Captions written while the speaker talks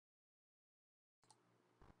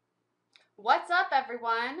What's up,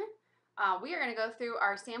 everyone? We are going to go through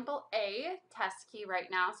our sample A test key right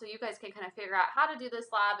now so you guys can kind of figure out how to do this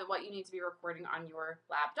lab and what you need to be recording on your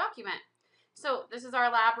lab document. So this is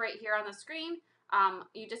our lab right here on the screen.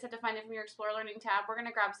 You just have to find it from your Explore Learning tab. We're going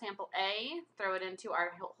to grab sample A, throw it into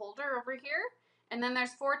our holder over here, and then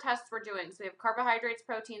there's 4 tests we're doing. So we have carbohydrates,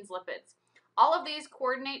 proteins, lipids. All of these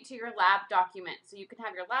coordinate to your lab document. So you can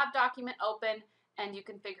have your lab document open and you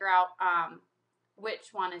can figure out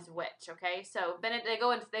which one is which, okay? So they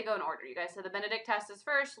go in order, you guys. So the Benedict test is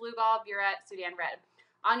first, Lugol, Burette, Sudan-Red.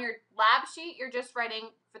 On your lab sheet, you're just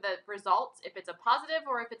writing for the results if it's a positive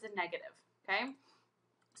or if it's a negative, okay?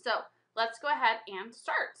 So let's go ahead and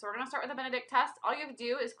start. So we're going to start with the Benedict test. All you have to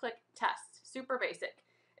do is click test, super basic.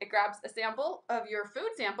 It grabs a sample of your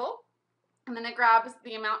food sample, and then it grabs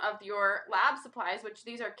the amount of your lab supplies, which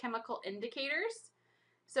these are chemical indicators.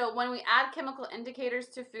 So when we add chemical indicators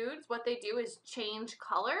to foods, what they do is change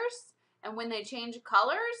colors. And when they change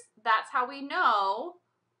colors, that's how we know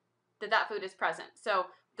that that food is present. So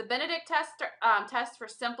the Benedict test for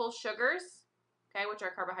simple sugars, okay, which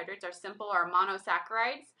are carbohydrates, are simple or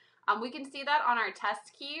monosaccharides. We can see that on our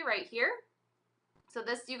test key right here. So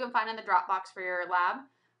this you can find in the Dropbox for your lab.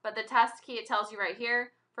 But the test key, it tells you right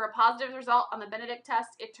here, for a positive result on the Benedict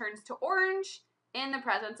test, it turns to orange in the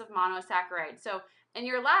presence of monosaccharides. So in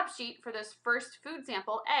your lab sheet for this first food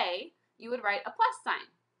sample, A, you would write a plus sign,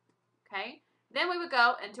 okay? Then we would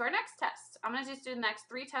go into our next test. I'm going to just do the next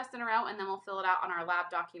 3 tests in a row, and then we'll fill it out on our lab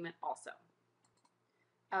document also.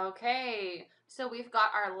 Okay, so we've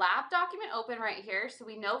got our lab document open right here. So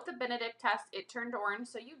we know the Benedict test, it turned orange,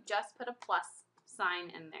 so you just put a plus sign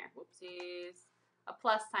in there. Whoopsies. A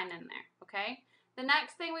plus sign in there, okay? The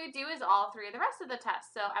next thing we do is all 3 of the rest of the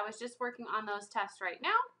tests. So I was just working on those tests right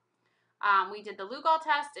now. We did the Lugol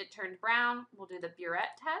test, it turned brown. We'll do the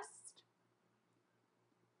Burette test.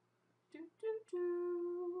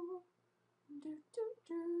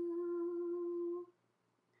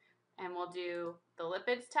 And we'll do the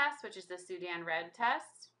lipids test, which is the Sudan-Red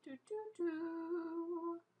test.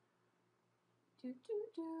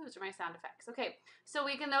 Those are my sound effects. Okay, so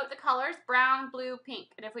we can note the colors, brown, blue, pink.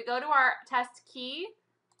 And if we go to our test key,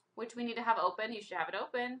 which we need to have open, you should have it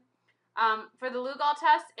open. For the Lugol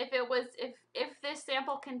test, if this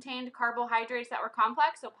sample contained carbohydrates that were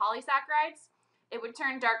complex, so polysaccharides, it would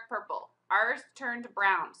turn dark purple. Ours turned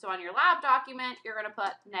brown. So on your lab document, you're going to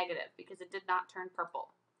put negative because it did not turn purple.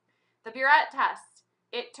 The Burette test,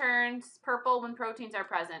 it turns purple when proteins are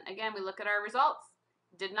present. Again, we look at our results.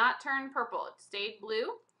 Did not turn purple. It stayed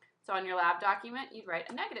blue. So on your lab document, you'd write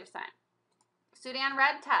a negative sign.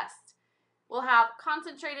 Sudan-Red test, we'll have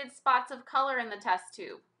concentrated spots of color in the test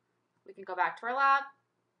tube. We can go back to our lab.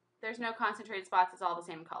 There's no concentrated spots. It's all the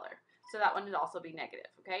same color. So that one would also be negative,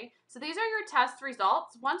 okay? So these are your test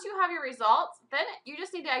results. Once you have your results, then you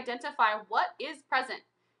just need to identify what is present.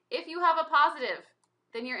 If you have a positive,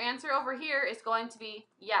 then your answer over here is going to be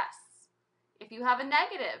yes. If you have a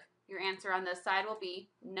negative, your answer on this side will be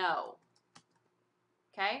no.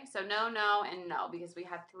 Okay, so no, no, and no, because we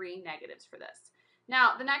had 3 negatives for this.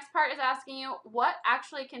 Now, the next part is asking you what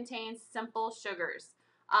actually contains simple sugars.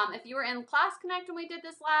 If you were in Class Connect when we did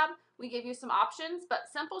this lab, we gave you some options, but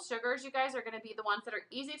simple sugars, you guys, are going to be the ones that are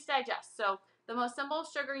easy to digest. So the most simple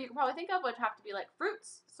sugar you can probably think of would have to be like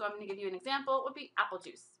fruits. So I'm going to give you an example. It would be apple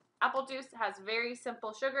juice. Apple juice has very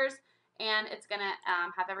simple sugars, and it's going to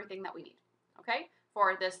have everything that we need, okay?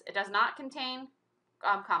 For this, it does not contain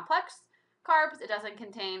complex carbs. It doesn't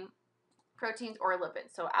contain proteins or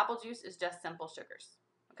lipids. So apple juice is just simple sugars,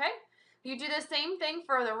 okay? You do the same thing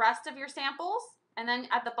for the rest of your samples. And then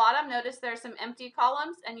at the bottom, notice there's some empty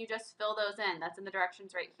columns, and you just fill those in. That's in the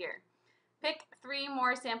directions right here. Pick 3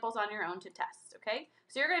 more samples on your own to test, okay?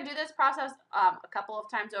 So you're going to do this process a couple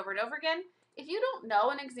of times over and over again. If you don't know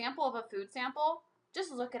an example of a food sample,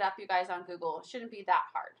 just look it up, you guys, on Google. It shouldn't be that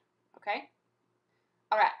hard, okay?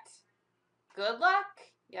 All right. Good luck.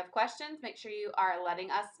 If you have questions, make sure you are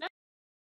letting us know.